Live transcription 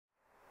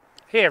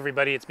Hey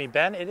everybody, it's me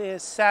Ben. It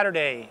is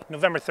Saturday,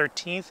 November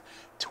 13th,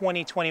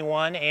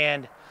 2021,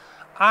 and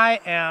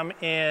I am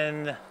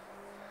in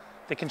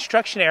the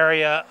construction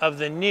area of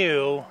the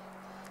new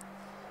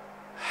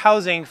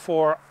housing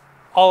for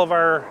all of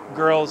our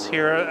girls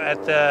here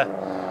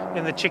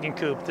in the chicken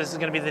coop. This is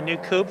going to be the new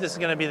coop. This is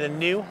going to be the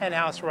new hen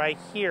house right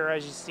here,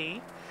 as you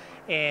see.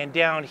 And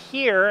down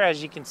here,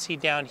 as you can see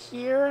down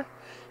here,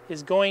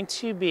 is going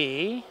to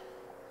be,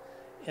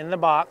 in the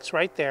box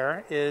right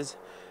there, is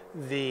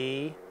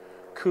the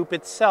coop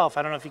itself.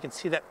 I don't know if you can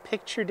see that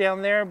picture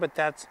down there, but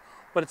that's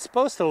what it's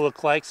supposed to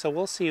look like. So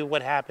we'll see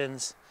what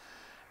happens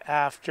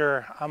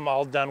after I'm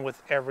all done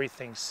with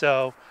everything.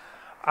 So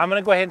I'm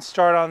going to go ahead and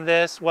start on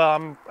this.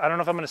 Well, I don't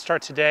know if I'm going to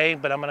start today,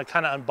 but I'm going to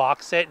kind of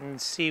unbox it and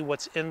see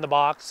what's in the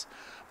box.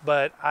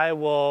 But I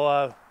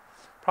will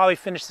probably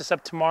finish this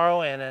up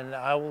tomorrow, and then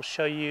I will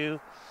show you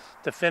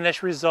the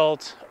finished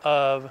result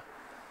of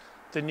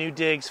the new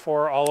digs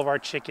for all of our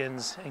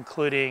chickens,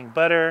 including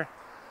butter,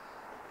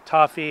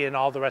 Toffee, and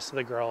all the rest of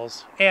the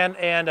girls, and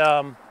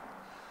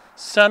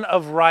son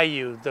of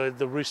Ryu,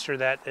 the rooster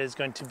that is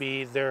going to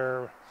be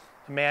their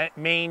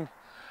main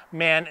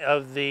man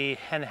of the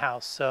hen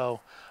house. So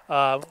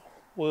we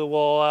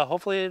will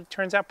hopefully it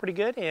turns out pretty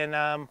good, and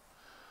we'll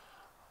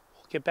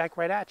get back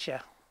right at you.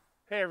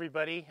 Hey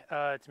everybody,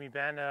 it's me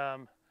Ben.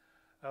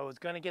 I was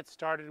going to get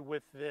started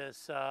with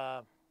this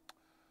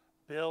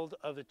build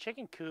of the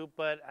chicken coop,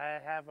 but I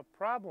have a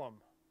problem.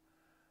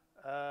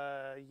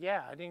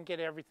 Yeah, I didn't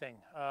get everything.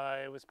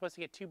 I was supposed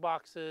to get 2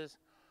 boxes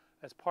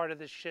as part of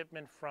this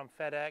shipment from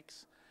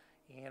FedEx,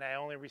 and I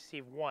only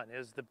received 1. It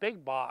was the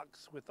big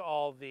box with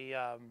all the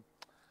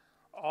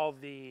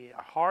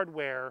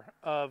hardware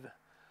of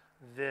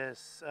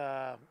this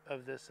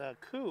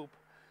coop,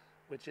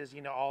 which is,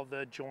 you know, all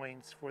the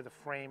joints for the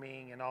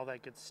framing and all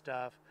that good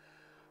stuff.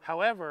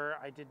 However,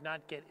 I did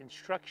not get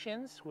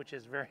instructions, which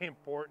is very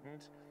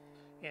important.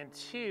 And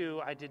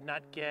 2, I did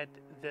not get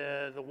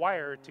the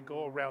wire to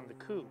go around the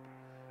coop.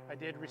 I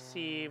did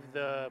receive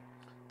the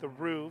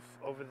roof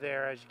over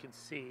there, as you can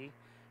see,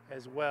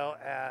 as well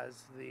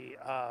as the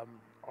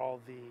all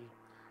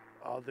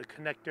the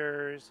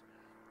connectors,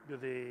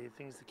 the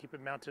things to keep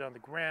it mounted on the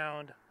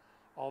ground,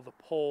 all the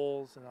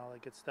poles and all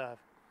that good stuff.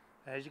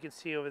 As you can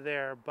see over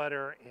there,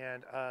 Butter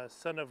and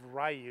son of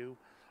Ryu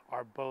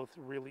are both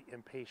really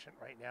impatient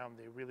right now, and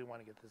they really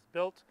want to get this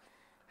built.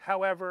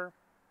 However,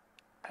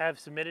 I have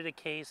submitted a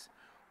case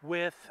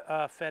with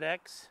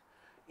FedEx,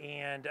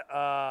 and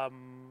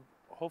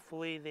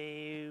hopefully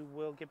they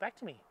will get back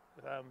to me.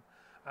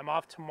 I'm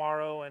off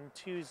tomorrow and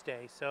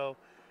Tuesday, so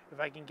if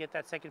I can get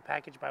that second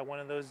package by one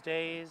of those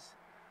days,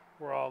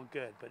 we're all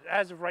good. But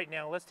as of right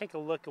now, let's take a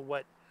look at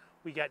what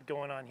we got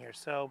going on here.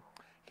 So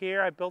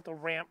here I built a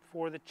ramp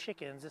for the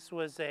chickens. This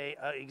was a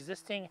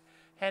existing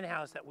hen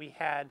house that we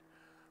had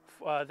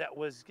that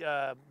was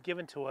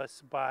given to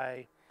us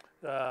by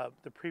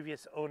the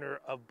previous owner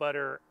of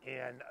Butter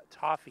and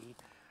Toffee,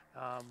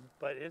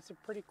 but it's a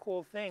pretty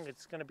cool thing.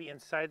 It's going to be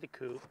inside the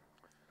coop.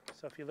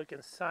 So if you look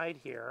inside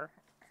here,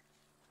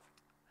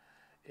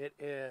 it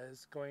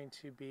is going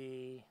to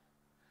be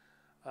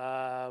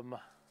there's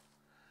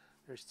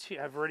 2.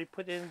 I've already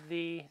put in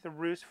the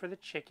roost for the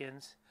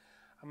chickens.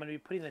 I'm going to be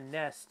putting the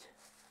nest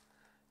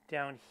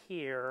down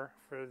here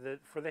for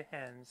the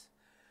hens,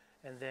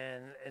 and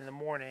then in the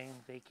morning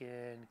they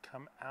can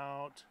come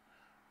out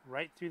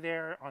right through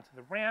there onto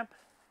the ramp,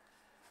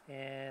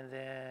 and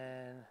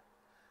then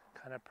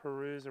kind of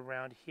peruse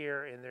around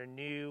here in their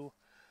new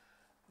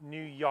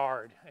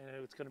yard. And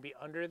it's going to be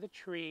under the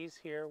trees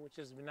here, which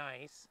is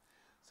nice,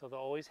 so they'll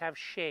always have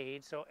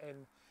shade,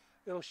 and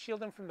it'll shield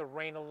them from the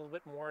rain a little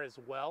bit more as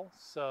well.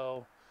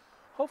 So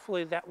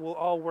hopefully that will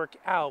all work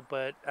out.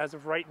 But as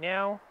of right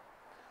now,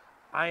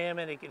 I am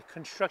in a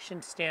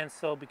construction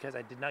standstill because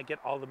I did not get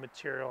all the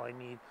material I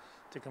need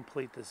to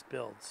complete this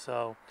build.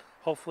 So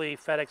hopefully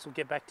FedEx will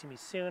get back to me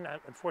soon.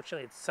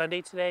 Unfortunately, it's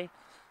Sunday today,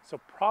 so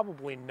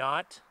probably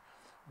not.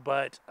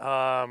 But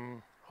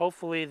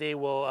hopefully they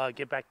will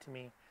get back to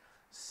me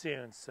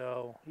soon.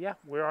 So yeah,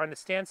 we're on a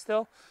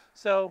standstill.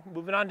 So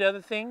moving on to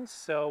other things.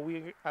 So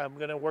I'm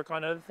going to work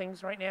on other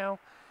things right now,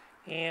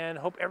 and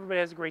hope everybody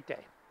has a great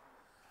day.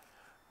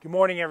 Good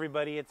morning,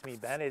 everybody. It's me,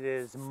 Ben. It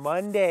is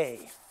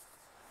Monday,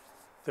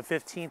 the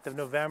 15th of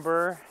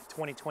November,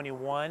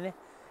 2021.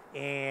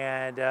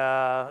 And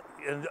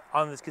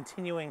on this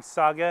continuing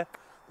saga,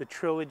 the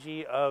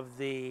trilogy of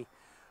the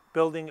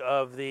building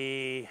of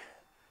the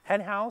hen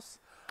house,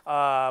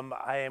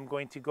 I am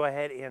going to go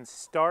ahead and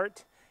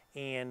start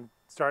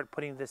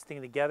putting this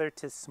thing together.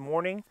 This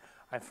morning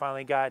I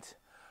finally got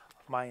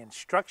my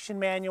instruction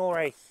manual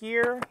right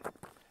here,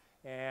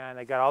 and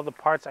I got all the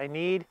parts I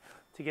need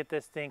to get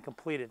this thing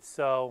completed.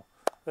 So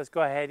let's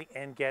go ahead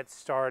and get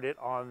started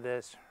on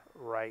this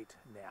right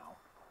now.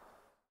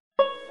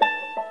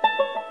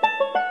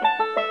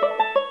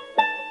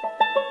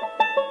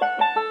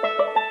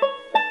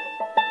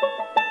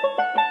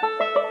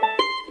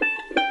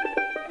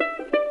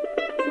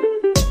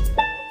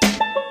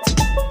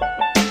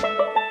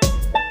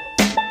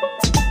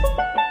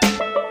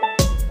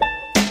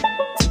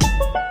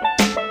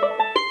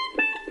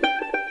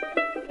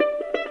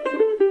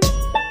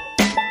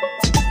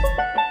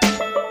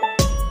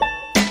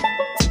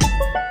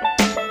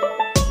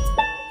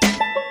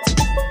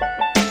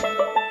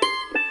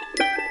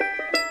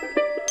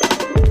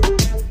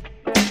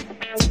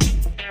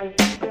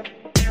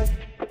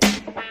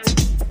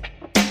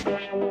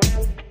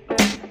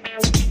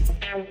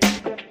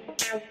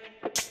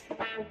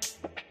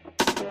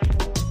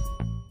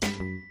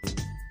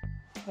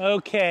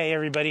 Okay,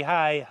 everybody,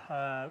 hi.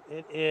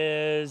 It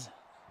is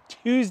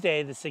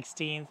Tuesday the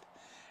 16th,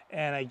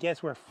 and I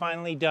guess we're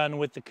finally done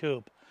with the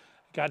coop.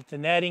 Got the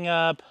netting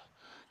up,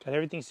 got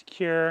everything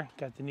secure,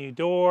 got the new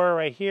door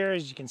right here,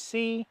 as you can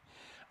see.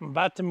 I'm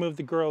about to move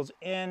the girls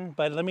in,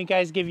 but let me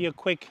guys give you a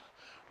quick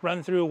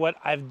run through what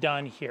I've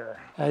done here.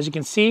 As you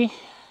can see,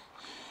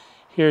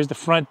 here's the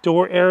front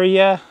door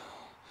area.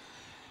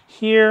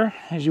 Here,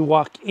 as you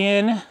walk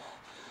in,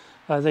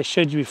 as I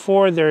showed you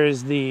before, there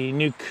is the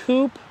new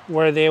coop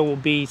where they will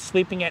be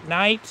sleeping at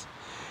night.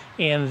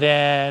 And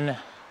then,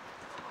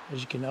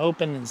 as you can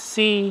open and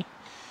see,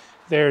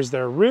 there's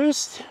their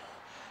roost.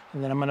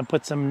 And then I'm going to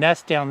put some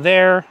nest down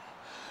there.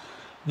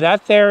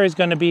 That there is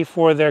going to be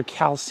for their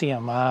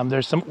calcium.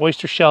 There's some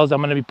oyster shells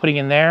I'm going to be putting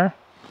in there.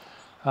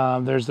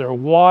 There's their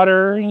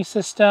watering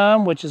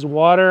system, which is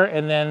water,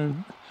 and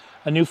then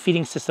a new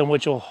feeding system,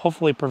 which will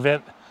hopefully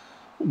prevent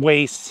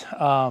waste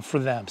for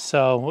them.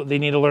 So they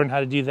need to learn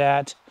how to do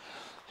that.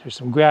 There's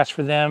some grass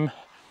for them.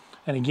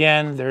 And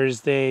again,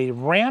 there's the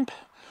ramp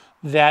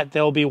that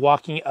they'll be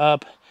walking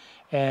up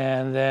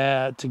and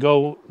to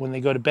go when they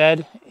go to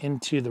bed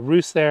into the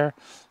roost there.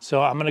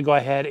 So I'm going to go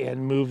ahead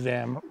and move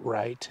them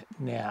right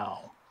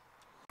now.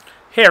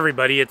 Hey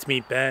everybody, it's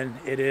me, Ben.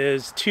 It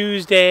is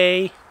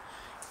Tuesday,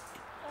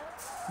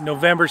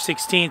 November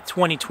 16th,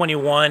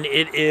 2021.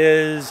 It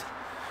is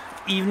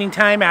evening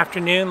time,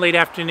 late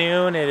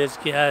afternoon. It is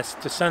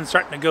the sun's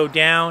starting to go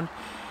down,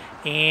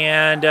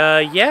 and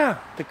yeah,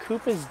 the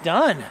coop is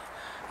done.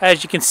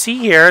 As you can see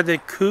here, the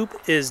coop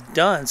is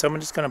done. So I'm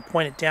just going to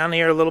point it down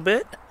here a little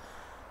bit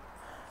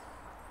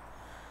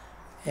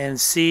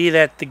and see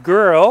that the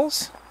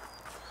girls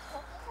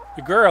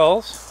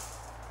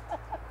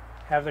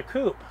have the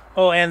coop.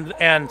 Oh, and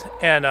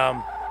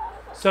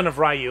son of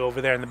Ryu over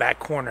there in the back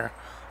corner.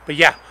 But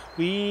yeah,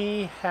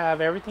 we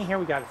have everything here.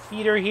 We got a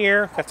feeder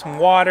here, got some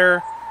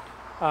water.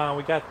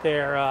 We got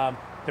their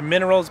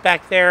minerals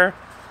back there,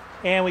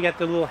 and we got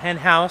the little hen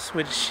house,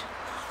 which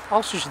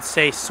also should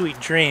say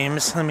Sweet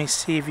Dreams. Let me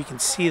see if you can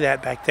see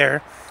that back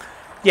there.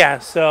 Yeah,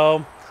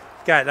 so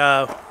got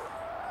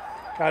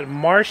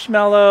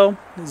marshmallow,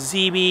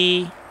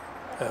 ZB,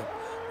 and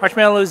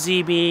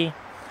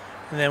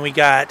then we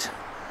got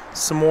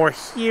some more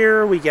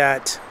here. We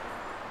got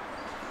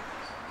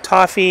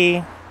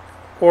toffee,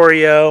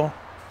 Oreo,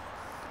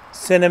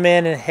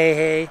 cinnamon, and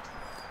hey.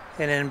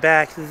 And then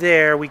back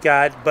there we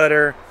got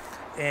butter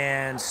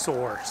and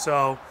sour.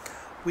 So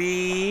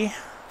we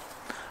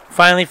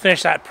finally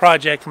finished that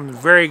project. I'm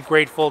very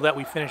grateful that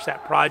we finished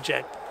that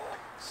project.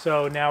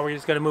 So now we're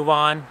just going to move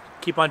on,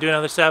 keep on doing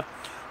other stuff.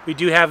 We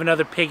do have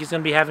another pig. He's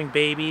going to be having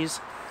babies.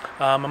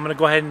 I'm going to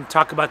go ahead and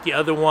talk about the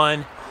other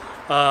one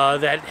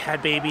that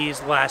had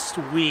babies last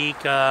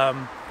week.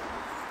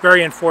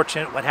 Very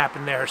unfortunate what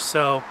happened there.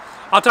 So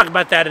I'll talk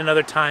about that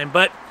another time.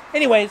 But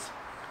anyways,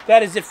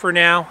 that is it for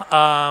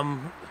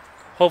now.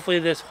 Hopefully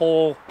this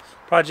whole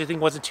project thing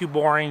wasn't too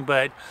boring,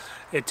 but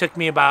it took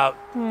me about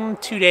 3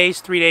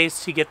 days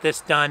to get this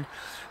done.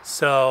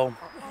 So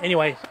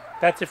anyway,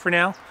 that's it for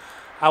now.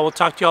 I will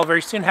talk to you all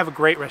very soon. Have a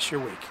great rest of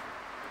your week.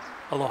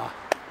 Aloha.